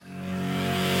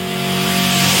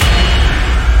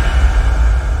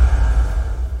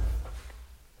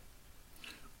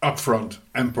upfront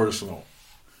and personal.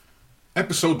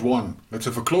 Episode 1, let's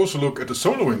have a closer look at the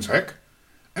SolarWinds hack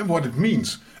and what it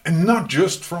means. And not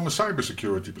just from a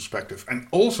cybersecurity perspective, and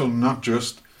also not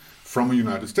just from a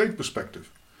United States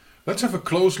perspective. Let's have a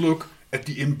close look at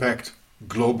the impact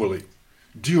globally,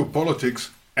 geopolitics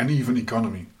and even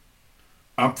economy.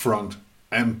 Upfront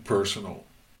and personal.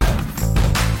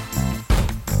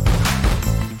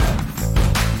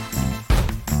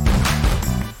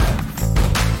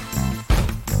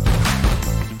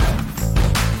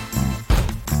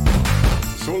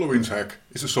 SolarWinds hack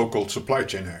is a so-called supply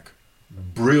chain hack.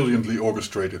 Brilliantly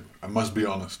orchestrated, I must be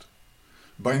honest.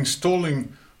 By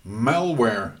installing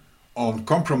malware on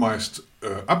compromised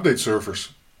update servers,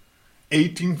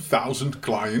 18,000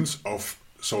 clients of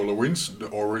SolarWinds, the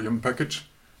Orion package,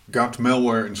 got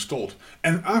malware installed.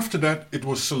 And after that, it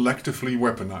was selectively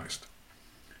weaponized.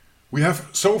 We have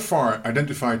so far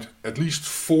identified at least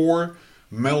 4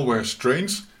 malware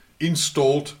strains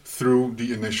installed through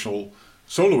the initial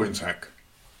SolarWinds hack.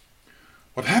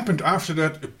 What happened after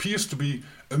that appears to be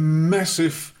a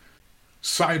massive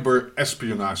cyber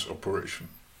espionage operation,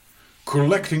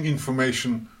 collecting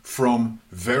information from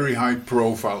very high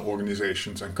profile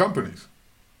organizations and companies.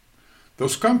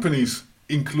 Those companies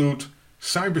include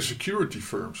cybersecurity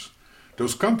firms.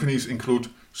 Those companies include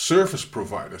service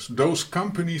providers. Those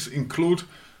companies include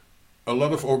a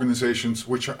lot of organizations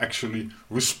which are actually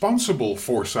responsible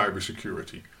for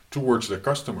cybersecurity towards their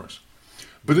customers.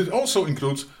 But it also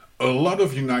includes a lot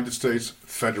of United States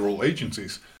federal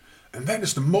agencies. And that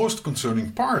is the most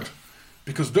concerning part,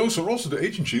 because those are also the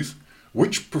agencies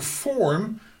which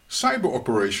perform cyber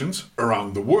operations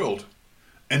around the world.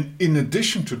 And in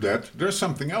addition to that, there's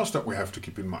something else that we have to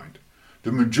keep in mind.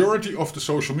 The majority of the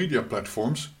social media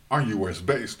platforms are US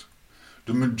based.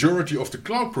 The majority of the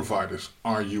cloud providers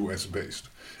are US based.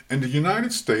 And the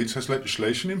United States has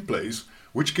legislation in place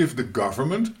which gives the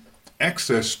government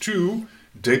access to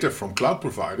data from cloud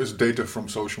providers, data from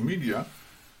social media,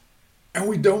 and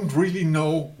we don't really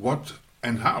know what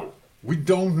and how. We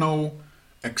don't know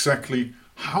exactly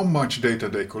how much data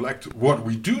they collect. What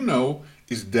we do know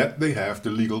is that they have the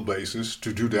legal basis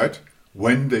to do that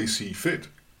when they see fit,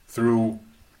 through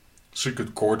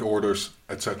secret court orders,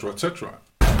 etc., etc.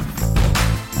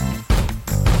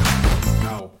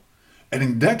 Now,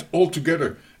 adding that all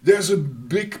together, there's a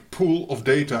big pool of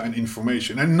data and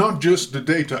information, and not just the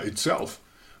data itself.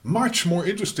 Much more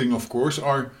interesting, of course,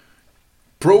 are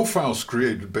profiles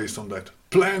created based on that,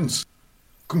 plans,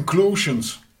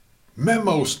 conclusions,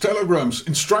 memos, telegrams,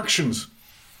 instructions.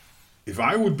 If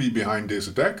I would be behind this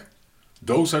attack,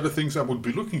 those are the things I would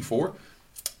be looking for,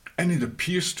 and it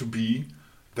appears to be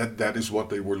that that is what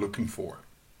they were looking for.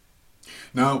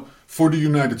 Now, for the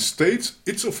United States,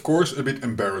 it's of course a bit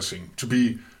embarrassing to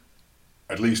be,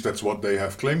 at least that's what they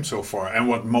have claimed so far, and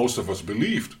what most of us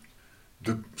believed,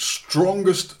 the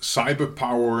strongest cyber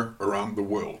power around the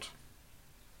world.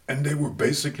 And they were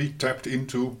basically tapped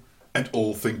into at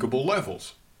all thinkable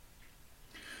levels.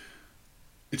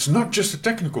 It's not just a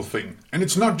technical thing, and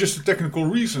it's not just a technical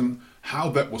reason how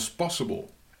that was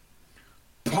possible.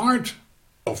 Part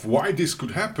of why this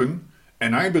could happen,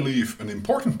 and I believe an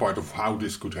important part of how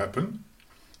this could happen,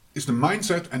 is the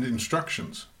mindset and the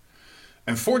instructions.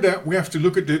 And for that we have to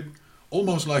look at it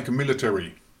almost like a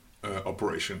military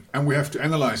operation, and we have to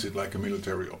analyze it like a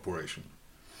military operation.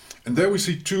 And there we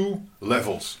see 2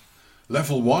 levels.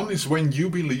 Level 1 is when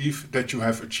you believe that you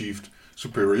have achieved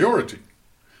superiority.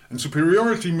 And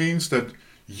superiority means that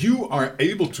you are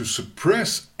able to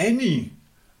suppress any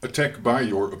attack by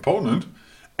your opponent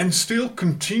and still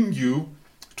continue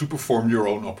to perform your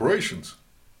own operations.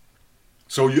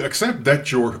 So you accept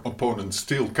that your opponent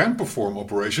still can perform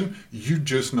operation, you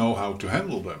just know how to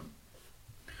handle them.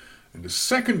 And the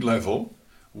second level,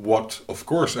 what of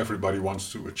course everybody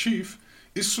wants to achieve,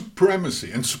 is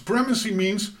supremacy. And supremacy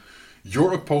means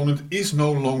your opponent is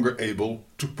no longer able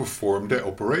to perform their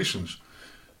operations.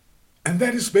 And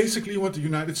that is basically what the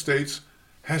United States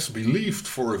has believed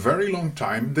for a very long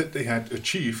time that they had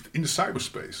achieved in the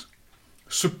cyberspace.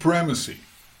 Supremacy.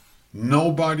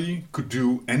 Nobody could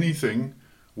do anything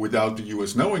without the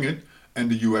US knowing it and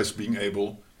the US being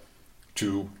able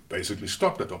to basically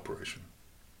stop that operation.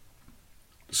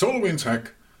 The SolarWinds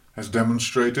hack has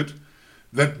demonstrated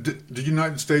that the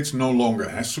United States no longer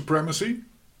has supremacy,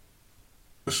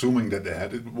 assuming that they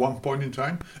had it at one point in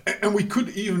time, and we could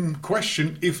even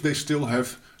question if they still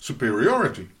have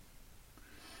superiority.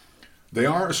 They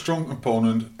are a strong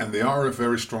opponent and they are a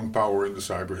very strong power in the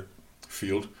cyber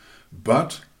field,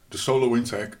 but the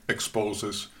SolarWinds hack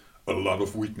exposes a lot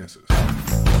of weaknesses.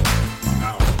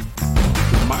 Now,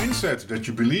 the mindset that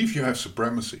you believe you have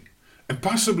supremacy and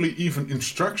possibly even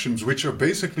instructions which are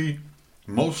basically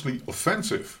mostly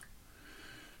offensive.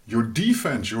 Your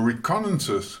defense, your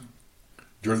reconnaissance,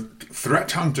 your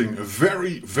threat hunting, a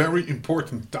very, very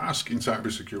important task in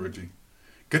cybersecurity,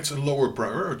 gets a lower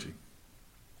priority.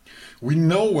 We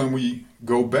know when we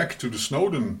go back to the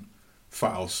Snowden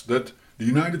files that the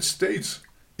United States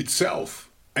itself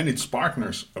and its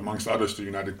partners, amongst others the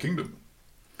United Kingdom,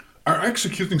 are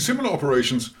executing similar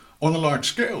operations on a large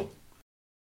scale.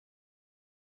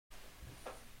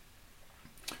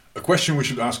 A question we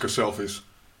should ask ourselves is,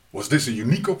 was this a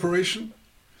unique operation?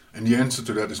 And the answer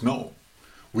to that is no.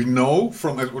 We know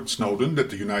from Edward Snowden that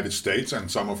the United States and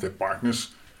some of their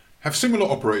partners have similar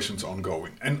operations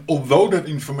ongoing. And although that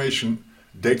information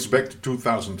dates back to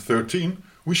 2013,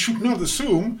 we should not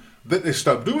assume that they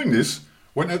stopped doing this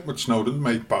when Edward Snowden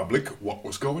made public what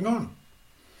was going on.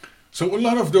 So a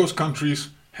lot of those countries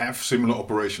have similar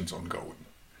operations ongoing.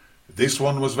 This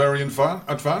one was very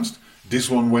advanced, this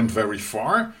one went very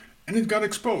far, and it got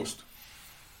exposed.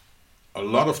 A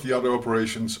lot of the other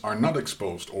operations are not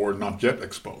exposed or not yet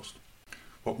exposed.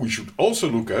 What we should also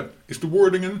look at is the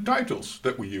wording and the titles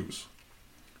that we use.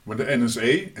 When the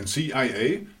NSA and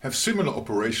CIA have similar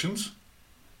operations,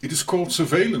 it is called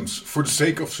surveillance for the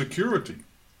sake of security.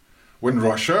 When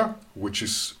Russia, which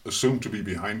is assumed to be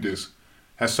behind this,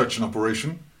 has such an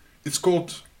operation, it's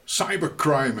called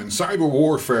cybercrime and cyber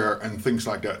warfare and things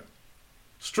like that.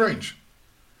 Strange.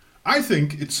 I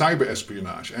think it's cyber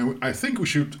espionage, and I think we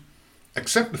should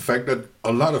accept the fact that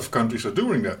a lot of countries are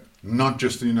doing that. Not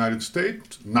just the United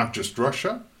States, not just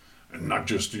Russia, and not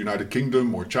just the United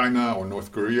Kingdom or China or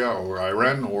North Korea or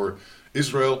Iran or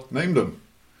Israel, name them.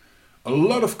 A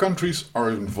lot of countries are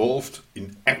involved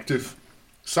in active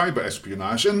cyber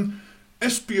espionage, and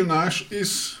espionage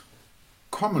is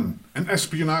common, and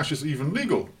espionage is even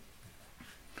legal.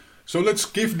 So let's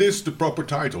give this the proper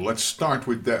title. Let's start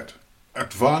with that.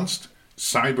 Advanced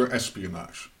cyber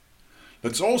espionage.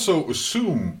 Let's also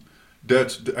assume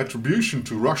that the attribution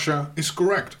to Russia is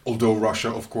correct, although Russia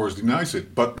of course denies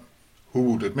it, but who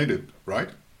would admit it, right?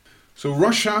 So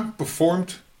Russia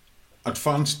performed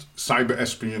advanced cyber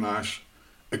espionage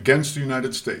against the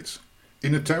United States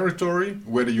in a territory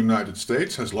where the United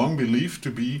States has long believed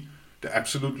to be the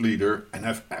absolute leader and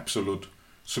have absolute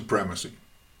supremacy.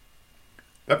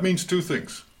 That means two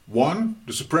things. One,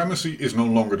 the supremacy is no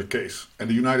longer the case, and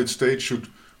the United States should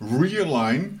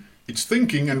realign its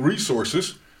thinking and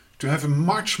resources to have a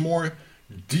much more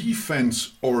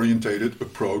defense-orientated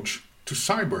approach to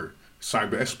cyber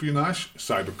espionage,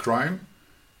 cyber crime,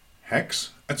 hacks,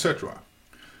 etc.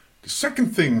 The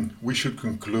second thing we should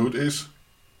conclude is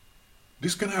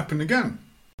this can happen again.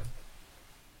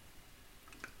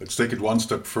 Let's take it one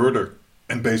step further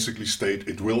and basically state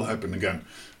it will happen again.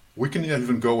 We can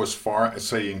even go as far as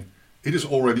saying it is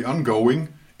already ongoing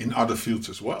in other fields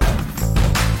as well.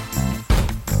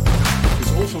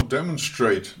 This also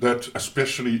demonstrates that,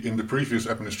 especially in the previous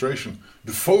administration,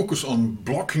 the focus on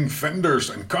blocking vendors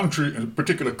and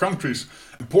particular countries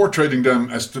and portraying them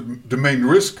as the main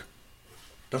risk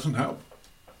doesn't help.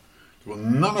 Well,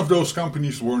 none of those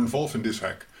companies were involved in this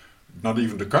hack. Not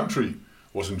even the country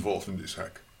was involved in this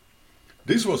hack.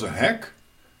 This was a hack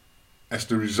as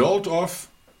the result of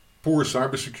poor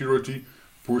cybersecurity,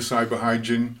 poor cyber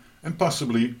hygiene, and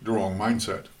possibly the wrong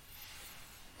mindset.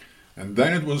 And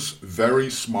then it was very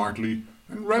smartly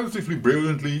and relatively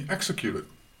brilliantly executed.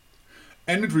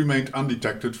 And it remained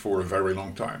undetected for a very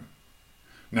long time.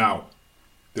 Now,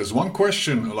 there's one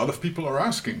question a lot of people are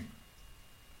asking.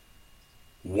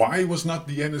 Why was not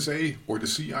the NSA or the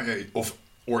CIA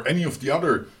or any of the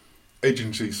other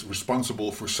agencies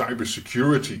responsible for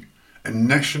cybersecurity and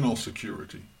national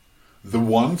security the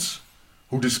ones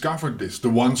who discovered this, the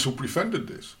ones who prevented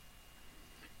this?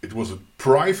 It was a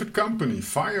private company,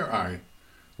 FireEye,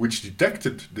 which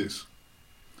detected this,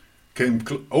 came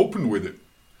open with it,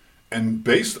 and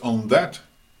based on that,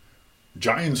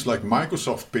 giants like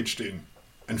Microsoft pitched in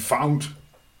and found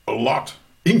a lot,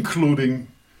 including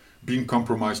being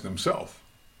compromised themselves.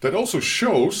 That also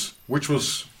shows, which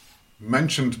was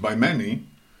mentioned by many,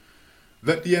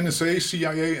 that the NSA,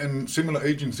 CIA and similar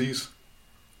agencies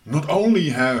not only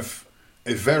have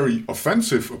a very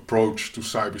offensive approach to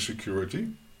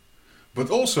cybersecurity, but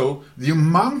also the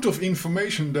amount of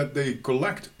information that they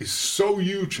collect is so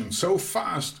huge and so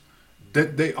fast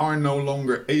that they are no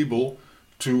longer able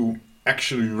to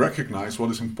actually recognize what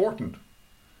is important.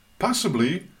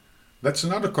 Possibly, that's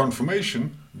another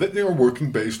confirmation that they are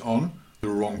working based on the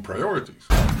wrong priorities.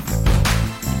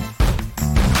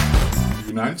 The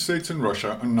United States and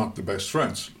Russia are not the best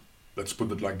friends. Let's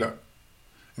put it like that.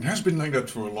 It has been like that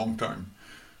for a long time.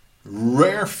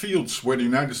 rare fields where the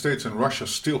United States and Russia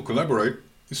still collaborate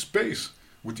is space,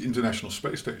 with the International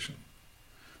Space Station.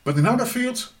 But in other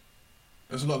fields,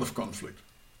 there's a lot of conflict.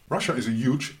 Russia is a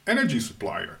huge energy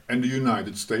supplier, and the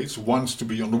United States wants to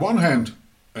be, on the one hand,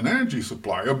 an energy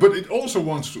supplier, but it also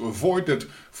wants to avoid that,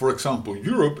 for example,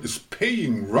 Europe is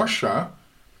paying Russia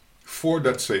for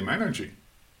that same energy.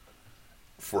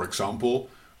 For example,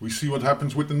 we see what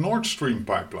happens with the Nord Stream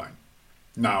pipeline.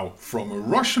 Now, from a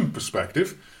Russian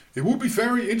perspective, it would be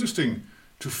very interesting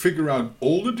to figure out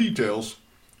all the details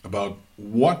about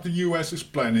what the US is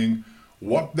planning,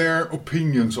 what their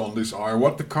opinions on this are,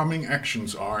 what the coming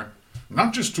actions are,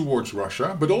 not just towards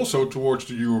Russia, but also towards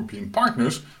the European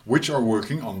partners which are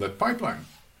working on that pipeline.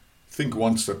 Think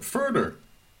one step further.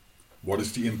 What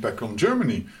is the impact on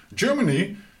Germany?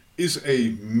 Germany is a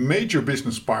major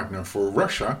business partner for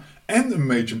Russia and a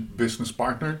major business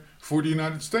partner for the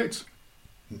United States.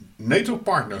 NATO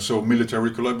partner, so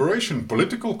military collaboration,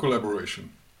 political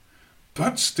collaboration.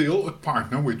 But still a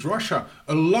partner with Russia.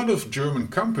 A lot of German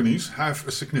companies have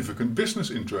a significant business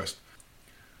interest.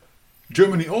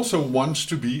 Germany also wants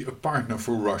to be a partner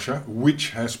for Russia which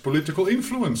has political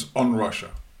influence on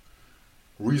Russia.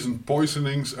 Recent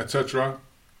poisonings, etc.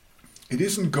 It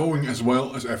isn't going as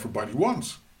well as everybody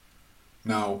wants.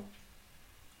 Now,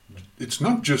 it's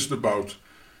not just about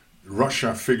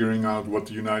Russia figuring out what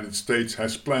the United States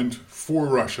has planned for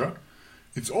Russia.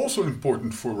 It's also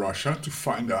important for Russia to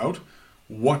find out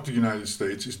what the United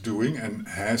States is doing and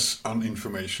has on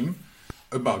information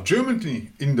about Germany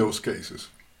in those cases.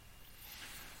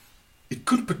 It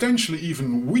could potentially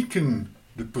even weaken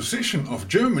the position of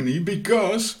Germany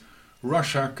because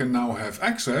Russia can now have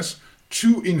access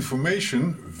to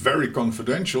information, very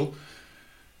confidential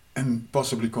and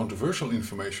possibly controversial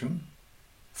information,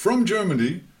 from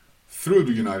Germany through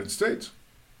the United States.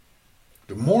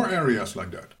 The more areas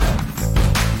like that.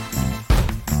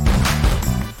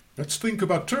 Let's think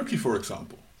about Turkey, for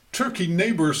example. Turkey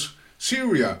neighbors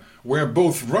Syria, where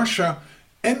both Russia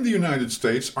and the United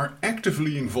States are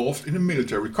actively involved in a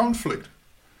military conflict.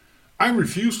 I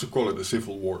refuse to call it a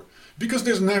civil war, because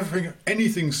there's never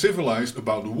anything civilized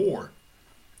about a war.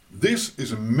 This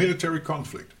is a military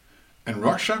conflict, and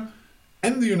Russia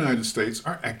and the United States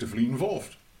are actively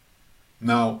involved.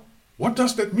 Now, what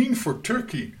does that mean for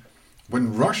Turkey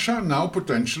when Russia now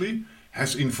potentially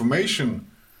has information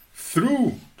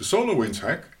through the SolarWinds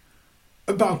hack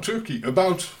about Turkey,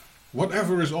 about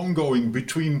whatever is ongoing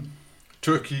between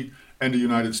Turkey and the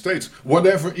United States,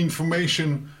 whatever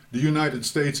information the United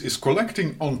States is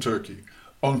collecting on Turkey,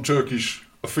 on Turkish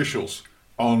officials,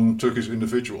 on Turkish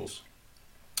individuals,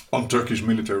 on Turkish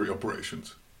military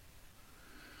operations.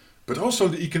 But also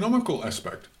the economical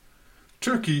aspect.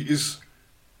 Turkey is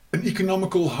an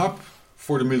economical hub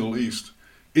for the Middle East.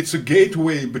 It's a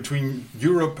gateway between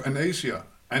Europe and Asia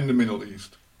and the Middle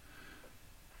East.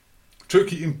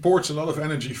 Turkey imports a lot of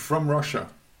energy from Russia,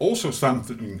 also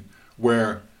something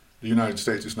where the United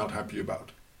States is not happy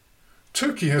about.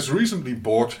 Turkey has recently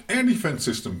bought air defense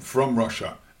system from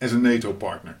Russia as a NATO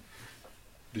partner.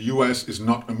 The US is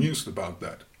not amused about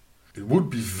that. It would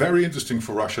be very interesting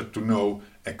for Russia to know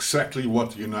exactly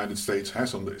what the United States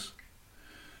has on this.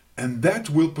 And that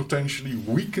will potentially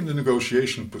weaken the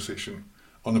negotiation position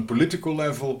on a political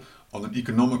level, on an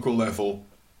economical level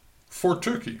for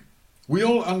Turkey. We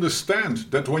all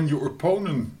understand that when your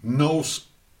opponent knows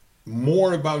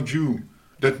more about you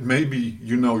than maybe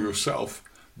you know yourself,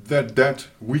 that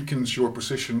weakens your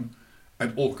position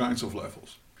at all kinds of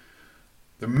levels.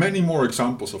 There are many more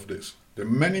examples of this. There are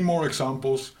many more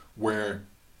examples where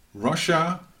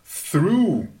Russia,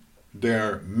 through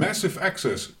their massive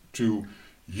access to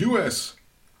US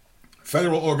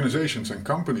federal organizations and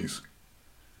companies,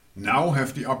 now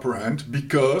have the upper hand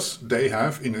because they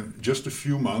have, in just a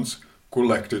few months,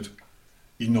 collected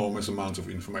enormous amounts of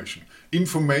information.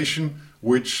 Information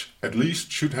which at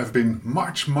least should have been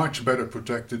much, much better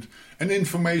protected, and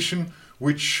information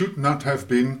which should not have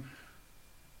been,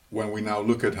 when we now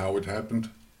look at how it happened,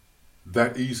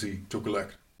 that easy to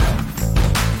collect.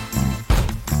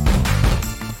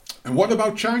 And what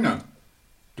about China?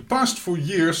 The past 4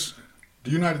 years,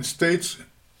 the United States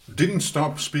didn't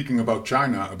stop speaking about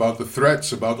China, about the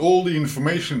threats, about all the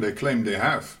information they claim they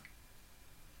have.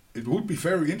 It would be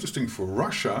very interesting for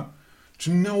Russia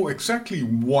to know exactly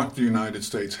what the United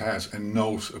States has and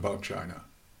knows about China.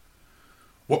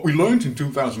 What we learned in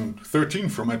 2013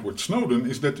 from Edward Snowden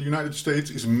is that the United States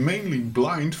is mainly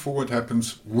blind for what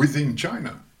happens within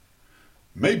China.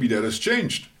 Maybe that has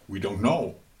changed, we don't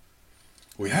know.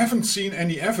 We haven't seen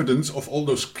any evidence of all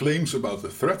those claims about the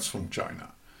threats from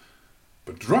China.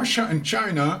 But Russia and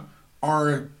China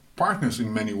are partners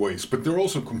in many ways, but they're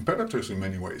also competitors in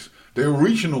many ways. They are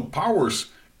regional powers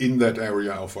in that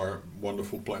area of our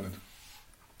wonderful planet.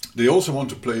 They also want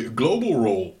to play a global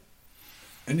role,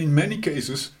 and in many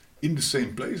cases in the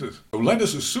same places. So let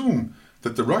us assume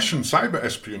that the Russian cyber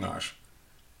espionage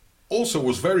also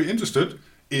was very interested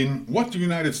in what the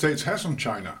United States has on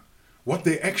China, what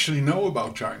they actually know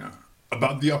about China,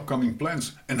 about the upcoming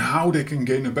plans, and how they can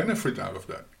gain a benefit out of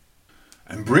that.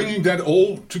 And bringing that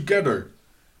all together,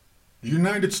 the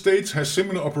United States has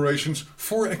similar operations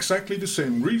for exactly the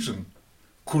same reason.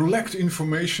 Collect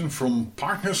information from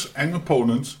partners and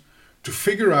opponents to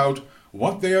figure out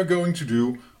what they are going to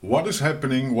do, what is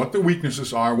happening, what their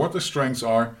weaknesses are, what their strengths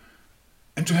are,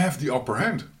 and to have the upper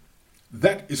hand.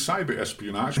 That is cyber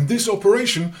espionage. And this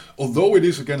operation, although it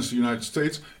is against the United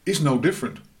States, is no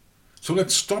different. So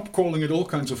let's stop calling it all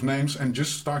kinds of names and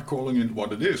just start calling it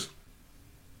what it is.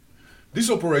 This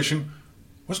operation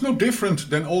was no different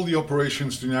than all the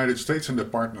operations the United States and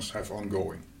their partners have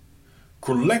ongoing.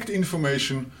 Collect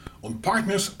information on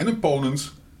partners and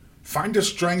opponents, find their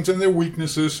strengths and their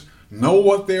weaknesses, know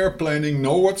what they are planning,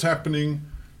 know what's happening,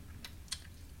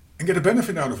 and get a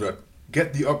benefit out of that.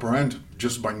 Get the upper hand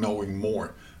just by knowing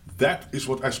more. That is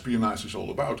what espionage is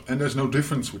all about, and there's no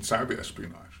difference with cyber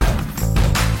espionage.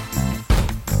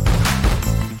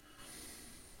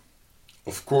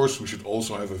 Of course, we should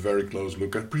also have a very close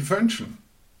look at prevention.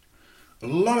 A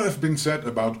lot has been said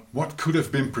about what could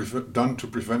have been done to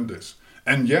prevent this.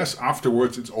 And yes,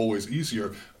 afterwards it's always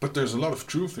easier, but there's a lot of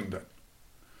truth in that.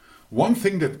 One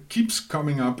thing that keeps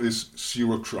coming up is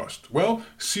zero trust. Well,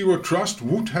 zero trust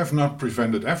would have not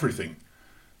prevented everything,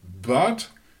 but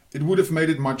it would have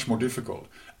made it much more difficult.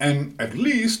 And at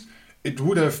least it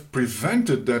would have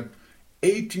prevented that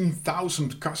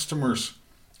 18,000 customers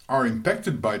are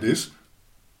impacted by this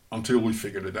until we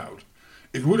figured it out.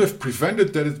 It would have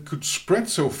prevented that it could spread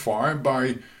so far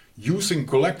by using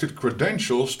collected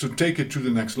credentials to take it to the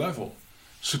next level.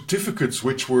 Certificates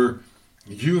which were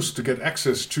used to get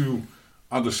access to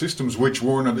other systems which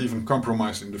were not even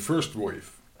compromised in the first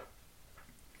wave.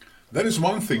 That is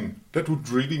one thing that would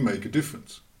really make a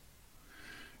difference.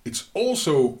 It's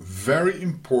also very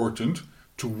important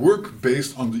to work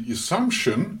based on the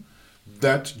assumption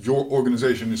that your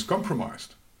organization is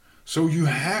compromised. So you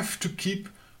have to keep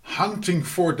hunting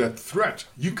for that threat.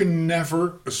 You can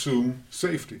never assume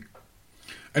safety.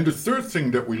 And the third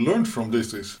thing that we learned from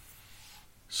this is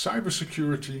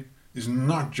cybersecurity is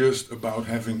not just about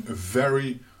having a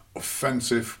very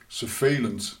offensive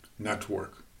surveillance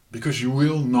network, because you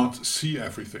will not see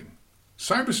everything.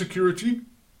 Cybersecurity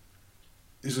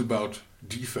is about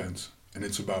defense, and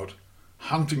it's about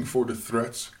hunting for the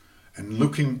threats and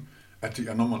looking at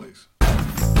the anomalies.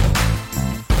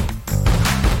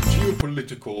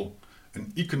 Geopolitical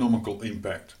and economical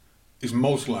impact is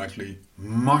most likely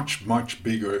much, much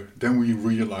bigger than we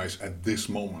realize at this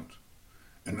moment.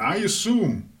 And I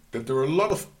assume that there are a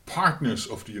lot of partners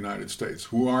of the United States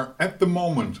who are at the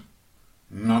moment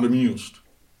not amused.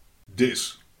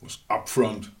 This was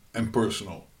upfront and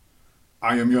personal.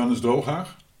 I am Johannes Drogaard.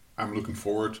 I'm looking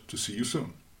forward to see you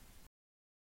soon.